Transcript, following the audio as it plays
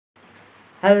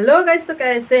Hello guys, तो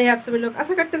कैसे हैं आप सभी लोग।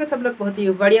 आशा करते हो कि सब लोग बहुत ही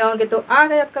बढ़िया होंगे। तो आ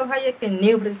गए आपका भाई एक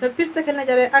न्यू वीडियो, तो फिर से खेलने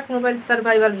जा रहे हैं arc mobile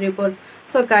survival report.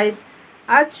 So guys,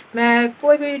 आज मैं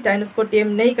कोई भी डायनासोर टीम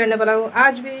नहीं करने वाला हूँ।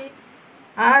 आज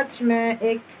मैं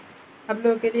एक आप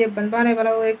लोगों के लिए बनवाने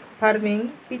वाला हूँ एक फार्मिंग।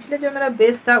 पिछले जो मेरा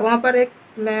बेस था वहाँ पर एक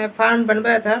मैं फार्म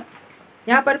बनवाया था।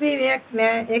 यहाँ पर भी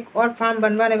मैं एक और फार्म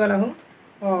बनवाने वाला हूँ,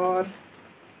 और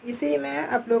इसी में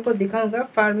आप लोगों को दिखाऊंगा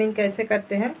फार्मिंग कैसे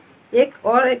करते हैं।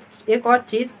 एक और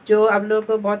चीज़ जो आप लोगों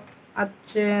को बहुत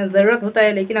अच्छे ज़रूरत होता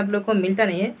है लेकिन आप लोगों को मिलता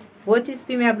नहीं है, वो चीज़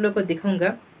भी मैं आप लोगों को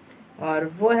दिखाऊंगा। और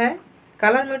वो है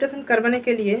कलर म्यूटेशन करवाने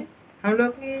के लिए हम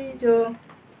लोग की जो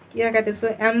क्या कहते हैं सो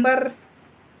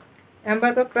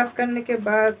एम्बर को क्रश करने के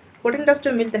बाद पोटेंडस्ट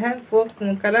जो मिलता है वो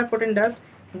कलर पोटेंडस्ट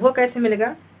वो कैसे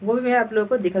मिलेगा वो भी मैं आप लोगों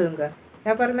को दिखा दूंगा।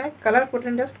 यहाँ पर मैं कलर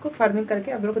पोटेंडस्ट को फार्मिंग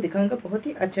करके आप लोगों को दिखाऊंगा, बहुत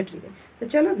ही अच्छा ट्रिक है। तो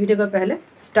चलो वीडियो को पहले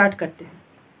स्टार्ट करते हैं।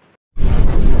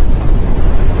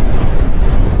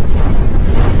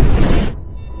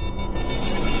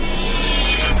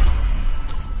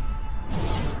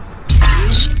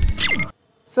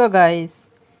 सो गाइस,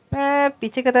 मैं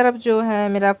पीछे की तरफ जो है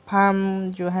मेरा फार्म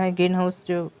जो है ग्रीन हाउस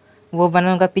जो वो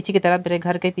बनाऊंगा पीछे की तरफ, मेरे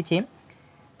घर के पीछे।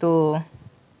 तो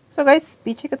सो गाइस,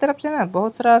 पीछे की तरफ जो है ना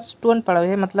बहुत सारा स्टोन पड़ा हुआ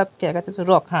है, मतलब क्या कहते हैं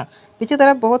रॉक। हाँ, पीछे की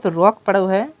तरफ बहुत रॉक पड़ा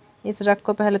हुआ है। इस रॉक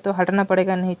को पहले तो हटाना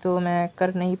पड़ेगा, नहीं तो मैं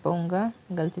कर नहीं पाऊँगा।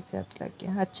 गलती से हाथ लग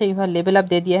गया। अच्छा, यह लेवल अप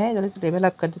दे दिया है, जल्दी से लेवल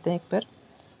अप कर देते हैं एक बार।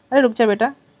 अरे रुक जा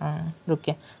बेटा, हाँ रुक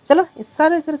गया। चलो, इस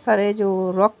सारे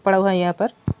जो रॉक पड़ा हुआ है यहाँ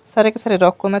पर, सारे के सारे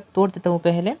रॉक को मैं तोड़ देता हूँ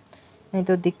पहले, नहीं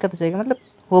तो दिक्कत हो जाएगी। मतलब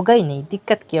होगा ही नहीं,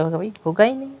 दिक्कत क्या होगा भाई, होगा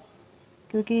ही नहीं,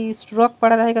 क्योंकि रॉक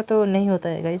पड़ा रहेगा तो नहीं होता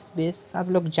है इस बेस, आप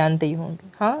लोग जानते ही होंगे।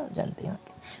 हाँ, जानते ही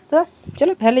होंगे। तो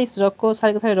चलो पहले इस रॉक को,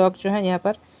 सारे के सारे रॉक जो है यहाँ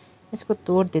पर, इसको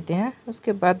तोड़ देते हैं,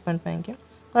 उसके बाद बन पाएंगे।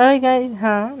 और गाइस,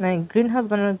 हाँ मैं ग्रीन हाउस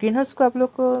बना रहा हूँ। ग्रीन हाउस को आप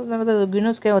लोग को मैं बता दूँ, ग्रीन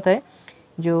हाउस क्या होता है,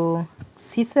 जो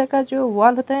शीशे का जो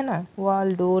वॉल होता है ना,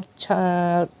 वॉल, डोर,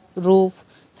 रूफ,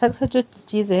 सारे सारे जो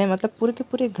चीज़ें हैं, मतलब पूरे के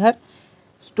पूरे घर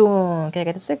स्टोन क्या कहते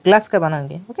हैं उसे, ग्लास का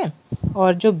बनाएंगे। ओके,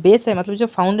 और जो बेस है, मतलब जो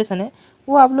फाउंडेशन है,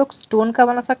 वो आप लोग स्टोन का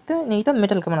बना सकते हो, नहीं तो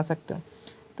मेटल का बना सकते हो।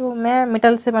 तो मैं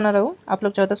मेटल से बना रहा हूँ, आप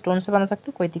लोग चाहो तो स्टोन से बना सकते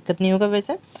हो, कोई दिक्कत नहीं होगा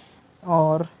वैसे।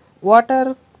 और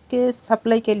वाटर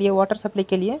सप्लाई के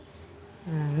लिए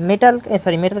मेटल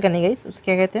का नहीं गाइस, उसके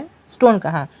क्या कहते हैं, स्टोन का।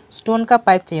 हाँ, स्टोन का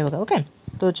पाइप चाहिए होगा। ओके,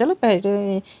 तो चलो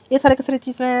पहले ये सारे के सारी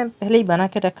चीज़ मैं पहले ही बना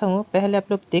के रखा हूँ, पहले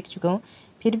आप लोग देख चुका हूँ,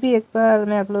 फिर भी एक बार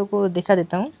मैं आप लोगों को दिखा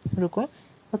देता हूँ। रुको,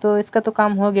 तो इसका तो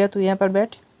काम हो गया। तो यहाँ पर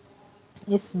बैठ,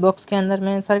 इस बॉक्स के अंदर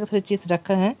मैं सारे के सारी चीज़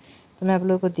रखा है, तो मैं आप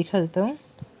लोगों को दिखा देता हूँ।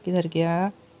 किधर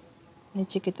गया,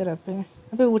 नीचे की तरफ है।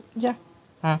 अबे उठ जा।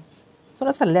 हाँ,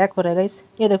 थोड़ा सा लैग हो रहेगा इस,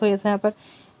 ये देखो यहाँ पर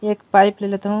एक पाइप ले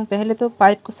लेता हूँ। पहले तो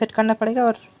पाइप को सेट करना पड़ेगा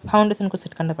और फाउंडेशन को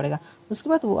सेट करना पड़ेगा, उसके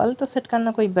बाद वॉल तो सेट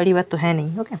करना कोई बड़ी बात तो है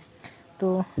नहीं। ओके,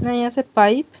 तो मैं यहाँ से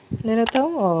पाइप ले लेता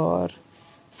हूँ और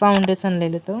फाउंडेशन ले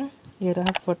लेता हूँ। ये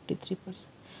रहा 43%।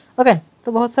 ओके,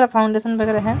 तो बहुत सारा फाउंडेशन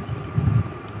वगैरह है।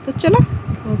 तो चलो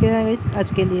हो गया है इस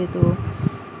आज के लिए। तो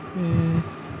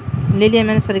ले लिया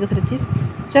मैंने सारी की सारी चीज़।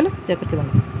 चलो जा करके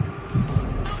बनाते हैं।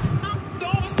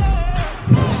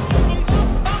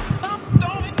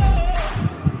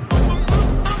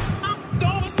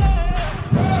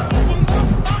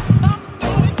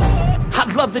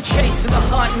 Love the chase and the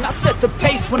hunt, and I set the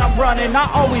pace when I'm running. I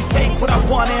always take what I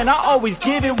want and I always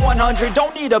give it 100.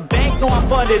 Don't need a bank, no I'm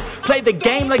funded. Play the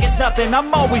game like it's nothing. I'm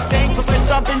always thankful for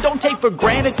something. Don't take for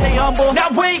granted, stay humble. Now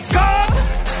wake up,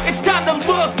 it's time to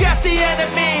look at the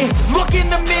enemy. Look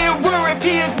in the mirror if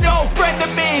he is no friend to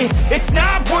me. It's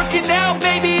not working out,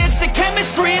 maybe it's the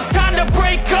chemistry. It's time to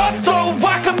break up so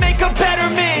I can make a better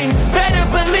me. Better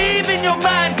believe in your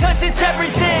mind, cause it's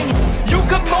everything. You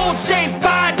can mold, shape,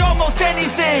 find almost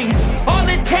anything. All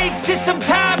it takes is some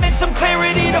time and some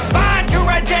clarity to find your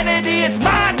identity. It's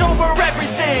mind over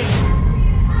everything.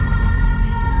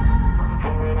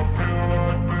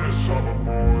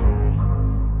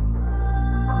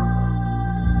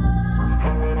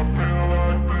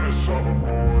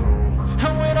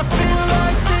 And when I feel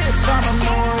like this, I'm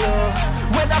immortal.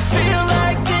 When I feel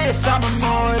like this, I'm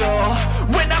immortal.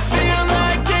 When I feel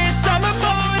like this, I'm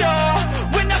immortal.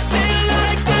 When I feel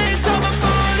like this, I'm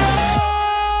immortal.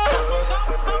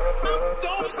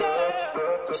 Don't be scared.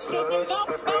 Just step it up.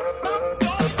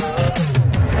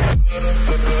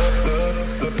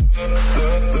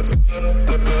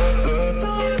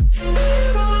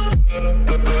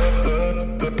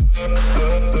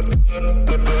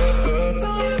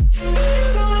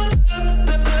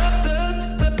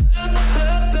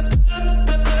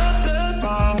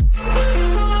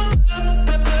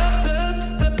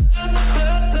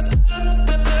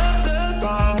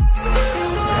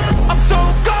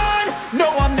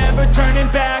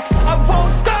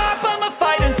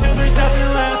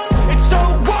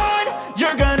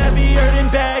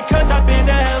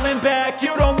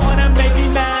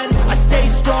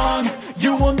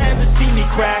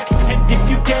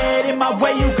 my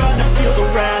way, you gonna feel the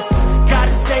wrath.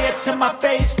 Gotta say it to my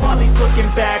face while he's looking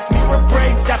back. Mirror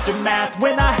breaks, aftermath,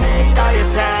 when I hate, I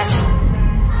attack.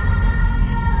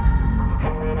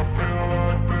 And when I feel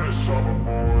like this, I'm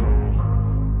immortal.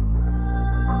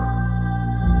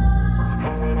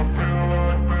 When I feel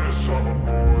like this,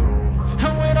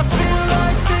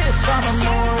 I'm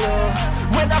immortal.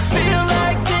 When I feel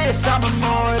like this, I'm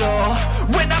immortal.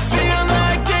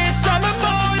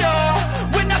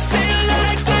 When I feel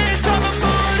like this, I'm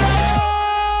immortal.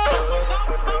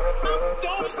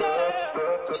 Don't be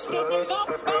scared, just give me the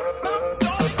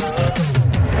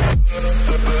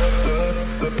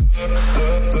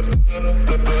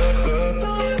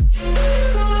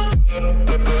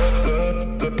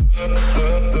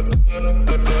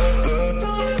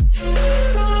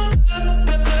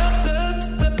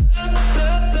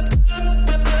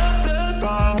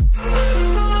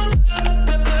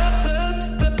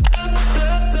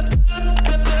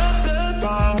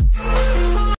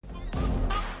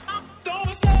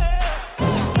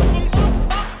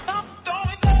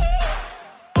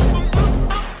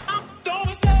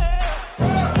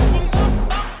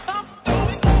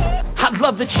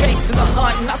love the chase and the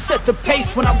hunt, and I set the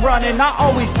pace when I'm running. I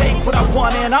always take what I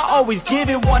want and I always give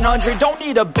it 100. Don't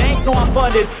need a bank, no I'm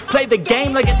funded. Play the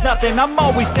game like it's nothing. I'm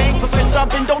always thankful for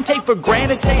something. Don't take for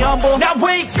granted, stay humble. Now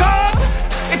wake up!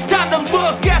 It's time to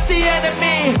look at the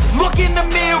enemy. Look in the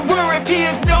mirror if he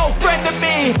is no friend to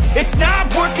me. It's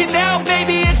not working out,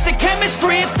 maybe it's the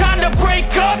chemistry. It's time to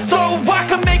break up so I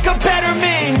can make a better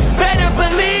me. Better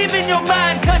believe in your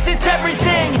mind, cause it's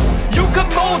everything. You can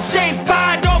mold, shape,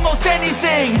 find almost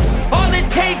anything. All it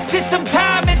takes is some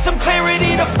time and some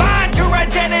clarity to find your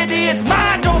identity. It's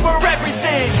mind over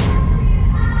everything.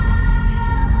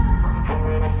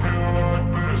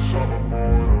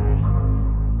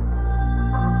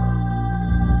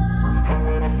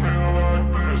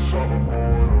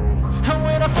 And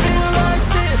when I feel like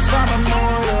this, I'm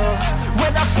immortal.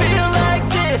 When I feel like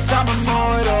this, I'm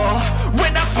immortal.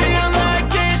 When I feel like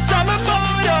this, I'm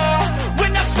immortal.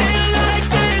 When I feel like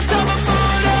this, I'm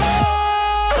immortal.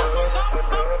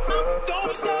 Don't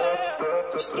be scared,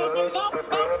 just give me the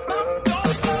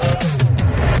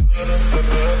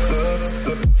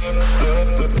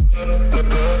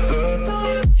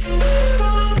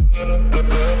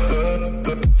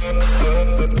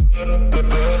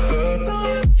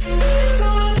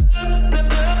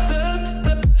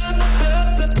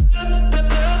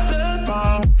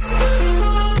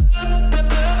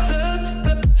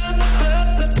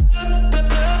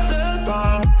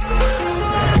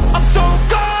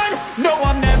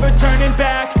turning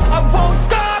back. I won't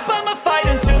stop, I'ma fight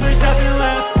until there's nothing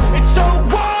left. It's so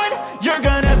on, you're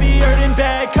gonna be hurting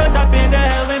bad, cause I've been to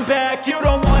hell and back. You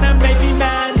don't wanna make me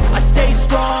mad, I stay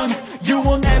strong, you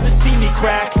will never see me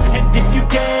crack. And if you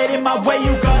get in my way,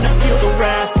 you gonna feel the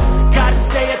wrath. Gotta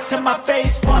say it to my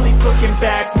face while he's looking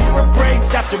back. Mirror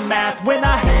breaks, aftermath, when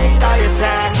I hate, I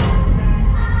attack.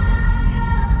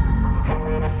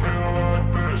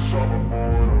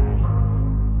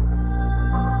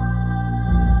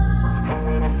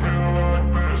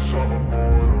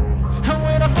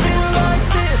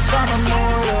 I'm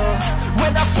immortal.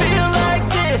 When I feel like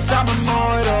this, I'm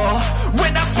immortal. When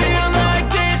I feel like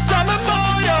this, I'm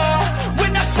immortal.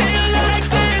 When I feel like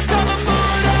this, I'm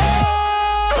immortal.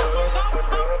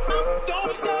 Don't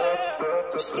be scared,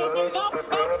 just give me the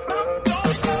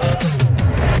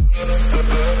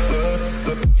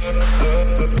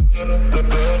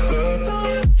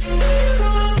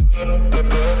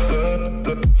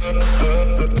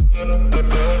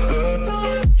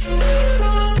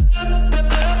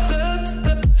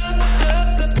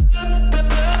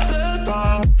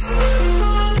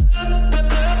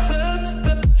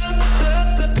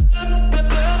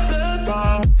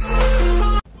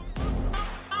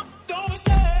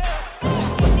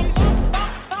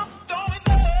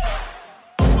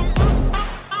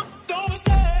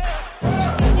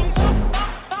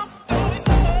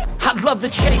love the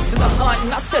chase and the hunt,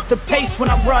 and I set the pace when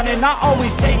I'm running. I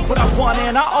always take what I want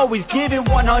and I always give it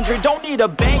 100. Don't need a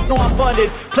bank, no I'm funded.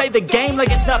 Play the game like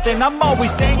it's nothing. I'm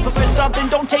always thankful for something.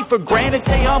 Don't take for granted,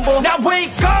 stay humble. Now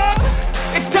wake up!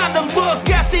 It's time to look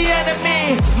at the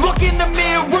enemy. Look in the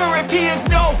mirror if he is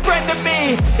no friend to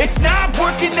me. It's not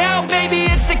working out, maybe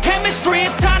it's the chemistry.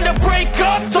 It's time to break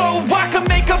up so I can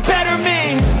make a better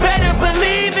me. Better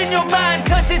believe in your mind,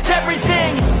 cause it's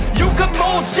everything. You can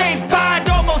mold, shape, find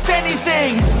almost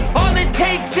anything. All it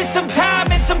takes is some time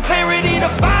and some clarity to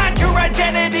find your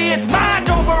identity. It's mind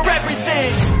over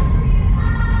everything.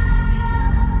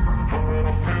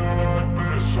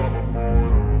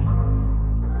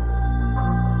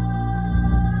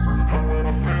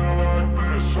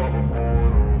 I'm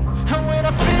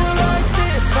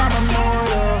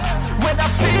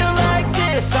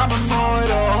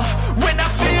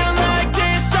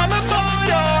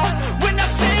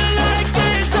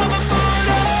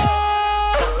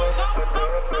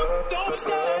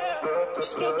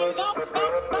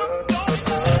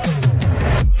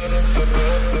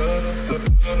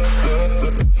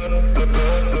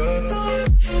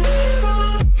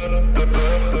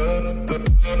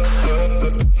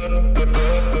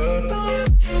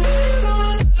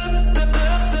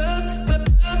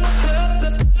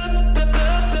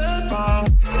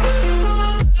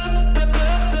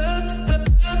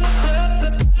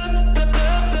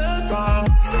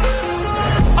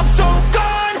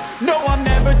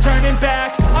turning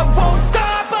back. I won't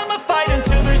stop, I'ma fight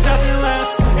until there's nothing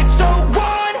left. It's so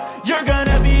on, you're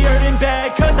gonna be hurting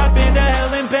bad, cause I've been to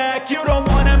hell and back. You don't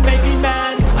wanna make me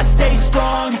mad, I stay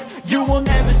strong, you will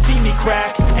never see me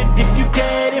crack. And if you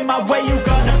get in my way, you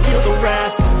gonna feel the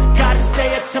wrath. Gotta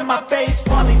say it to my face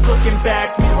while he's looking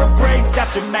back. Mirror breaks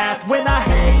after math, when I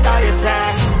hate I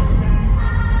attack.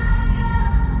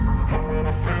 And when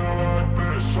I feel like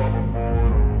this, I'm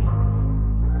immortal.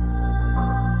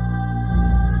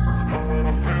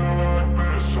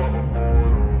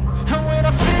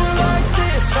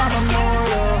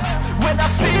 When I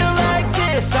feel like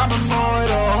this, I'm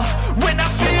immortal. When I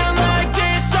feel like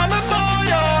this, I'm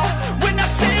immortal. When I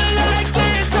feel like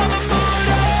this, I'm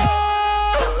immortal.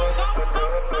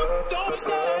 Don't be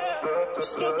scared,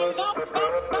 just look me up.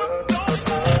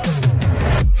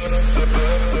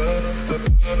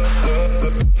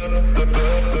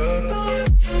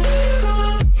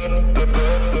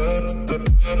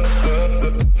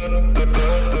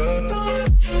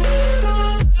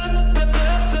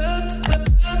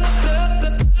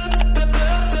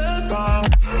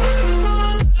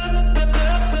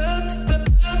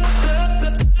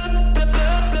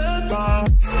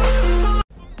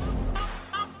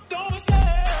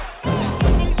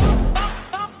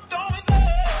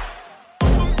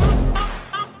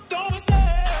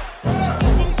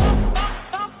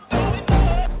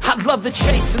 Love the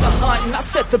chase and the hunt, and I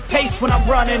set the pace when I'm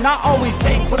running. I always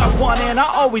take what I want and I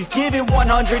always give it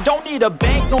 100. Don't need a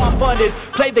bank, no I'm funded.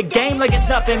 Play the game like it's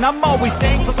nothing. I'm always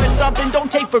thankful for something.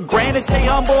 Don't take for granted, stay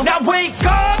humble. Now wake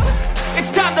up,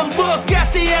 it's time to look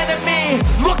at the enemy.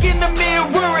 Look in the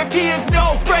mirror if he is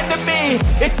no friend to me.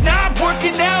 It's not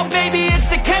working out, maybe it's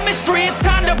the chemistry. It's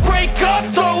time to break up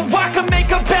so I can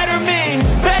make a better me.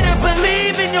 Better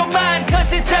believe in your mind,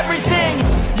 cause it's everything.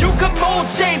 You can mold,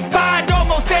 shape, find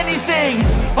almost anything.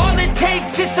 All it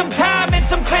takes is some time and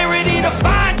some clarity to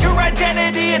find your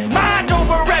identity. It's mind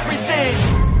over everything.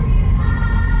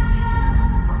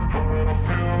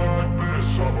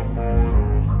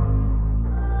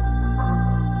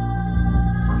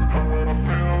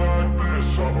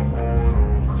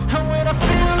 And when I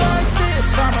feel like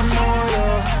this, I'm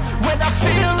immortal. When I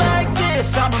feel like this,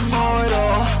 I'm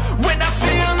immortal. When I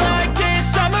feel like this,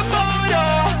 I'm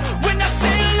immortal. When I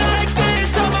feel like this,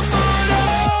 I'm immortal.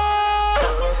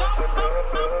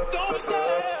 Don't be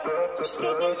scared, just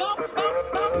look me up.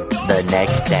 The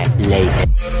next day later.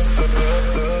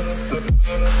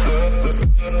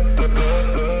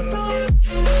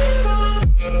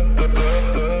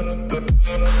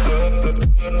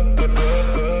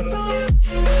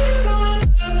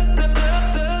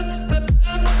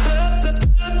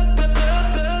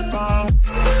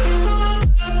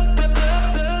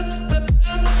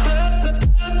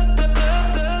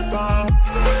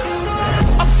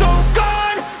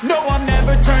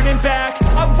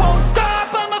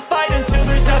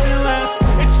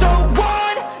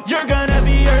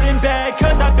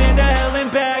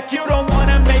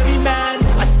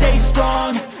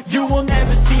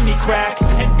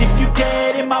 And if you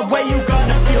get in my way, you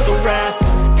gonna feel the wrath.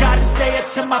 Gotta say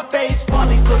it to my face while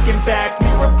he's looking back.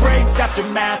 Mirror breaks after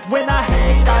math, when I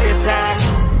hate I attack.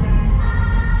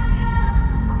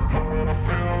 And when I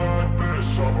feel like this,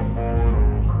 I'm immortal.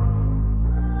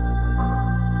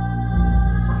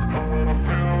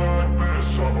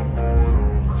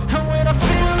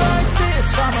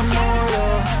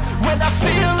 When I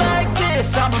feel like this,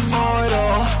 I'm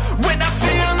immortal. When I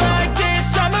feel like this,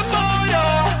 I'm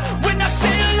immortal. When I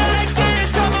feel like this,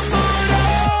 I'm immortal.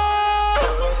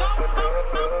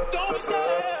 Don't be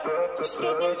scared, just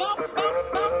look me up.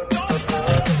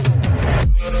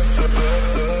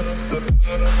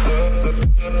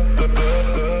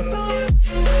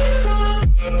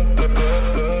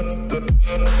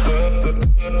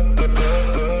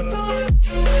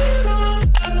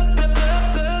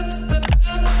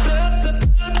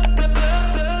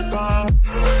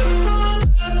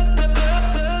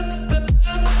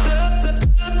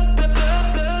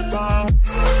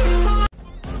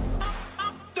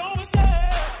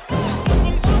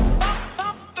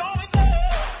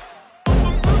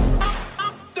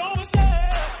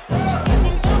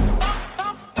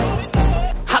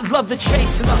 Love the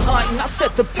chase and the hunt, and I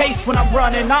set the pace when I'm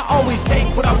running. I always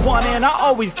take what I want and I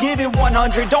always give it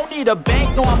 100. Don't need a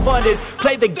bank, no I'm funded.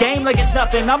 Play the game like it's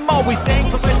nothing. I'm always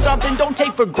thankful for something. Don't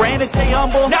take for granted, stay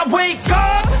humble. Now wake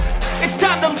up, it's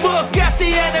time to look at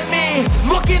the enemy.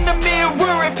 Look in the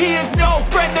mirror if he is no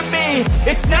friend to me.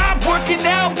 It's not working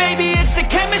out, maybe it's the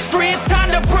chemistry. It's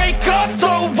time to break up so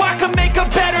I can make a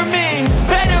better me.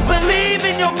 Better believe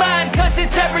in your mind, cause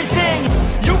it's everything.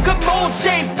 You can mold,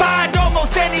 shape, find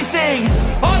almost anything.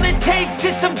 All it takes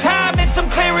is some time and some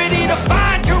clarity to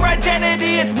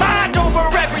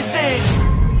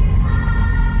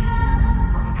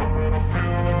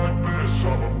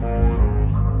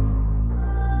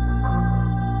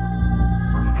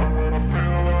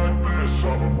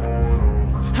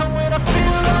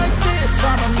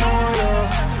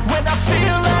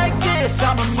this,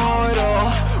 I'm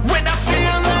immortal. When I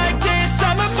feel like this,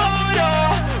 I'm immortal.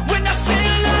 When I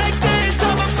feel like this,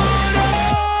 I'm immortal.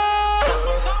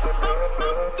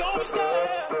 Don't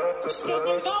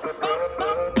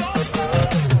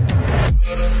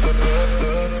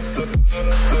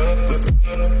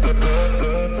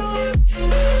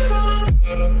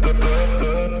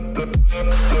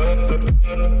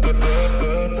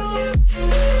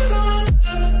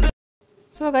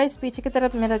so guys, पीछे की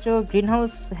तरफ मेरा जो green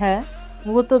house है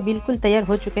वो तो बिल्कुल तैयार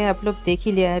हो चुके हैं, आप लोग देख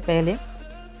ही लिया है पहले।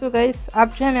 सो गाइस,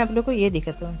 अब जो है मैं आप लोग को ये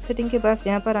दिखाता हूँ। सेटिंग के पास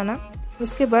यहाँ पर आना,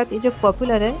 उसके बाद ये जो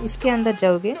पॉपुलर है इसके अंदर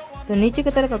जाओगे तो नीचे की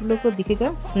तरफ आप लोग को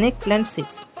दिखेगा स्नेक प्लांट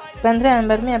सीड्स। 15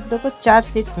 एम्बर में आप लोग को 4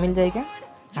 सीड्स मिल जाएगा।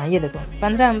 हाँ, ये देखो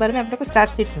 15 एम्बर में आप लोग को 4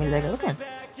 सीड्स मिल जाएगा। ओके,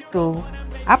 तो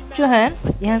आप जो है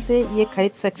यहाँ से ये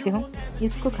खरीद सकते हो।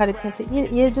 इसको खरीदने से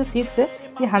ये जो सीड्स है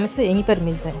ये हमेशा यहीं पर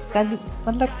मिलता है, कभी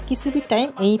मतलब किसी भी टाइम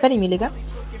यहीं पर ही मिलेगा।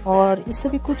 और इससे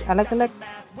भी कुछ अलग अलग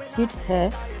सीड्स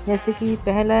है, जैसे कि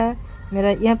पहला मेरा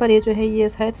यहाँ पर ये जो है ये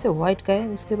शायद से वाइट का है,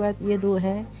 उसके बाद ये 2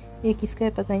 है, एक इसका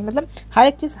है पता नहीं, मतलब हर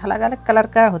एक चीज़ अलग अलग कलर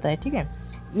का होता है। ठीक है,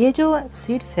 ये जो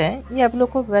सीड्स है ये आप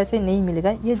लोग को वैसे नहीं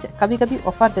मिलेगा, ये कभी कभी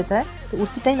ऑफर देता है तो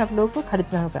उसी टाइम आप लोगों को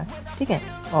खरीदना होगा। ठीक है,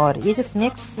 और ये जो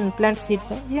स्नेक्स प्लांट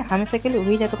सीड्स है ये हमेशा के लिए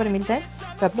वही जगह पर मिलता है,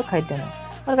 तो आप लोग खरीद देना।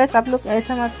 और गाइस, आप लोग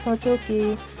ऐसा मत सोचो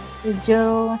कि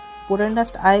जो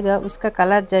पोटेंडस्ट आएगा उसका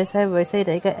कलर जैसा है वैसा ही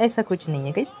रहेगा, ऐसा कुछ नहीं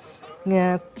है गाइस।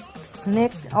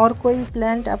 स्नेक और कोई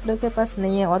प्लांट आप लोग के पास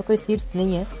नहीं है और कोई सीड्स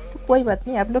नहीं है तो कोई बात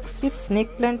नहीं, आप लोग सिर्फ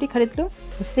स्नेक प्लांट ही खरीद लो,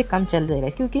 उससे कम चल जाएगा।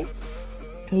 क्योंकि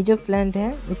ये जो प्लांट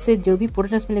है इससे जो भी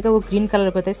पोटेंडस्ट मिलेगा वो ग्रीन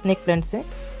कलर होता है स्नेक प्लांट से,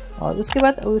 और उसके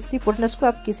बाद उसी पोटेंडस्ट को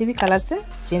आप किसी भी कलर से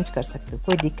चेंज कर सकते हो,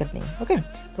 कोई दिक्कत नहीं। ओके,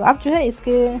 तो आप जो है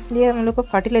इसके लिए हम लोग को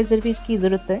फर्टिलाइज़र भी की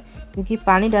ज़रूरत है, क्योंकि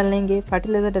पानी डालेंगे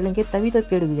फर्टिलाइज़र डालेंगे तभी तो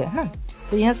पेड़ उगेगा। हाँ,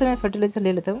 तो यहाँ से मैं फर्टिलाइज़र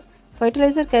ले लेता हूँ।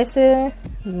 फर्टिलाइज़र कैसे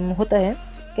होता है,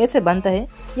 कैसे बनता है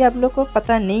ये आप लोग को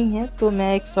पता नहीं है तो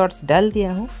मैं एक शॉर्ट्स डाल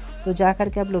दिया हूँ, तो जा कर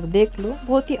के आप लोग देख लो,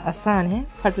 बहुत ही आसान है।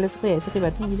 फर्टिलाइज़र कोई ऐसी कोई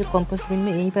बात नहीं, ये जो कंपोस्ट बिन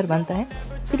में यहीं पर बनता है।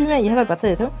 फिर भी मैं यहाँ पर बता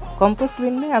देता हूँ, कंपोस्ट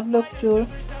बिन में आप लोग जो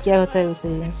क्या होता है उसे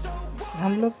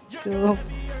हम लोग जो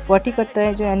पॉटी करता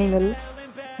है जो एनिमल,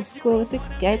 उसको उसे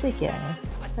कहते क्या है,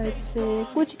 शायद से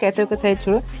कुछ कहते हो, शायद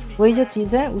छोड़ो, वही जो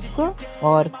चीज़ है उसको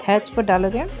और थैच को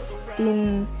डालोगे,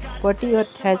 3 पॉटी और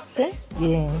थैच से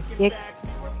ये एक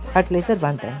फर्टिलाइज़र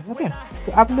बनता है। ओके,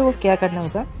 तो आप लोगों को क्या करना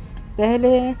होगा,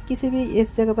 पहले किसी भी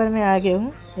इस जगह पर मैं आ गया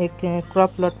हूँ एक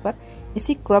क्रॉप प्लॉट पर।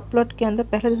 इसी क्रॉप प्लॉट के अंदर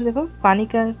पहले तो देखो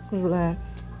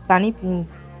पानी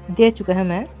दे चुका है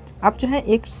मैं। आप जो है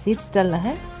एक सीड्स डालना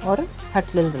है और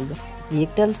फर्टिलाइजर डाल दो, एक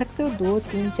डाल सकते हो, 2,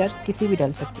 3, 4 किसी भी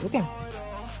डाल सकते हो। ओके,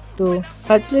 तो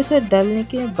फर्टिलाइजर डालने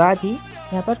के बाद ही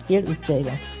यहाँ पर पेड़ उग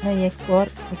जाएगा। मैं एक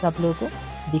आप लोगों को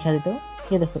दिखा देता हूँ,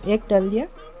 ये देखो एक डाल दिया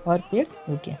और पेड़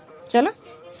उग गया। चलो,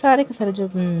 सारे के सारे जो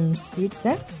सीड्स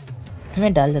हैं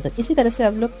मैं डाल देता हूँ। इसी तरह से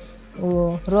आप लोग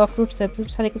वो रॉ फ्रूट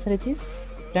सारे के सारे चीज़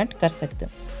प्लांट कर सकते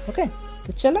हो। ओके,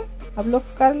 तो चलो आप लोग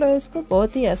कर लो इसको,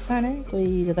 बहुत ही आसान है,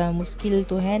 कोई ज़्यादा मुश्किल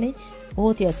तो है नहीं,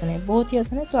 बहुत ही आसान है, बहुत ही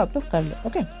आसान है, तो आप लोग कर लो।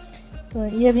 ओके, तो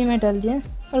ये भी मैं डाल दिया।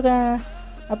 और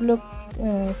आप लोग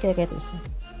क्या कहते हैं उसे,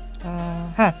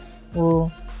 हाँ वो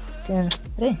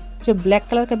अरे जो ब्लैक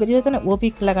कलर का बेरी होता है ना वो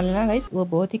भी लगा लेना गाइस, वो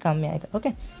बहुत ही काम में आएगा। Okay,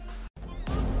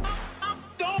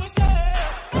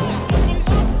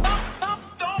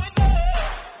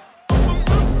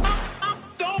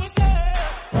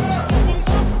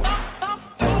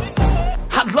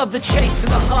 love the chase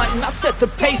and the hunt, and I set the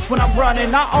pace when I'm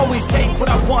running. I always take what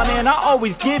I want and I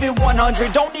always give it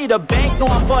 100. Don't need a bank, no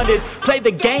I'm funded. Play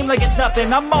the game like it's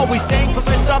nothing. I'm always thankful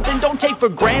for something. Don't take for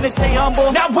granted, stay humble.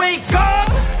 Now wake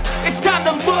up, it's time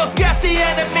to look at the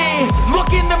enemy. Look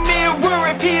in the mirror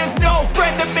if he is no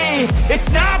friend to me.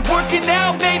 It's not working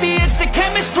out, maybe it's the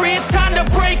chemistry. It's time to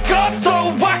break up so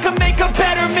I can make a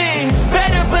better me.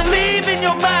 Better believe in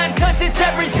your mind, cause it's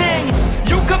everything.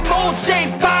 You can mold,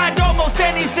 shape, find almost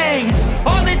anything.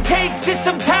 All it takes is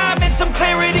some time and some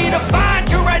clarity to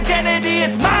find your identity.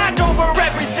 It's mind over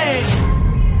everything.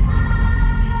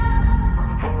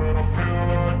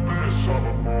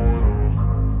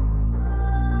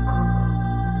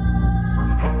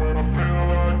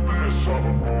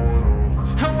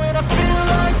 And when I feel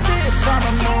like this, I'm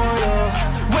immortal.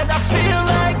 When I feel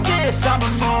like this, I'm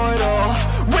immortal.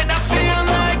 When I feel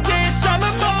like this, I'm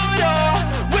immortal.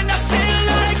 When I feel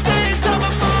like this, I'm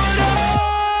immortal.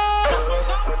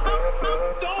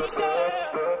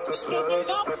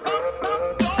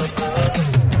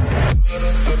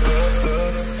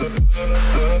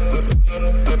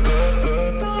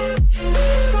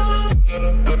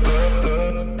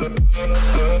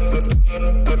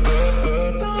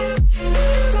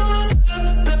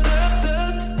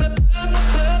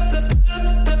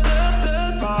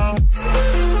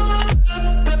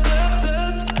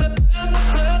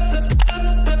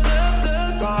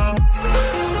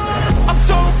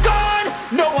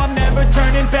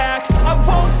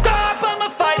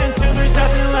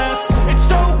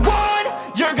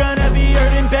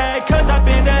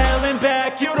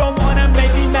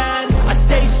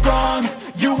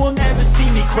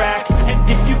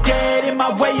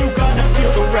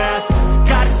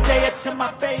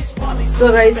 So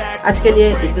guys आज के लिए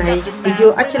इतना ही। Video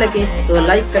अच्छे लगे तो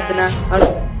like कर देना और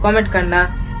कमेंट करना,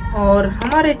 और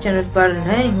हमारे चैनल पर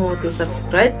नए हो तो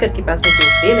सब्सक्राइब करके पास में जो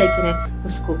बेल आइकन है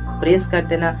उसको प्रेस कर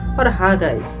देना। और हाँ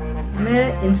गाइस,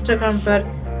 मैं इंस्टाग्राम पर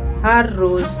हर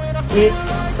रोज एक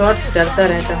शॉर्ट्स डालता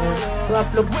रहता हूँ, तो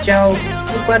आप लोग जाओ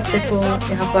ऊपर देखो,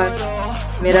 यहाँ पर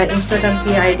मेरा इंस्टाग्राम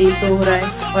की आईडी शो हो रहा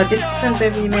है और डिस्क्रिप्शन पे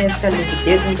भी मैं इसका लिंक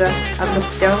दे दूंगा। आप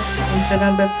लोग जाओ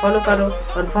इंस्टाग्राम पे फॉलो करो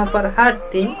और वहाँ पर हर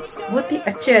दिन बहुत ही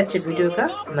अच्छे वीडियो का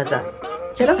मजा।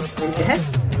 चलो मिलते हैं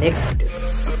नेक्स्ट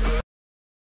वीडियो।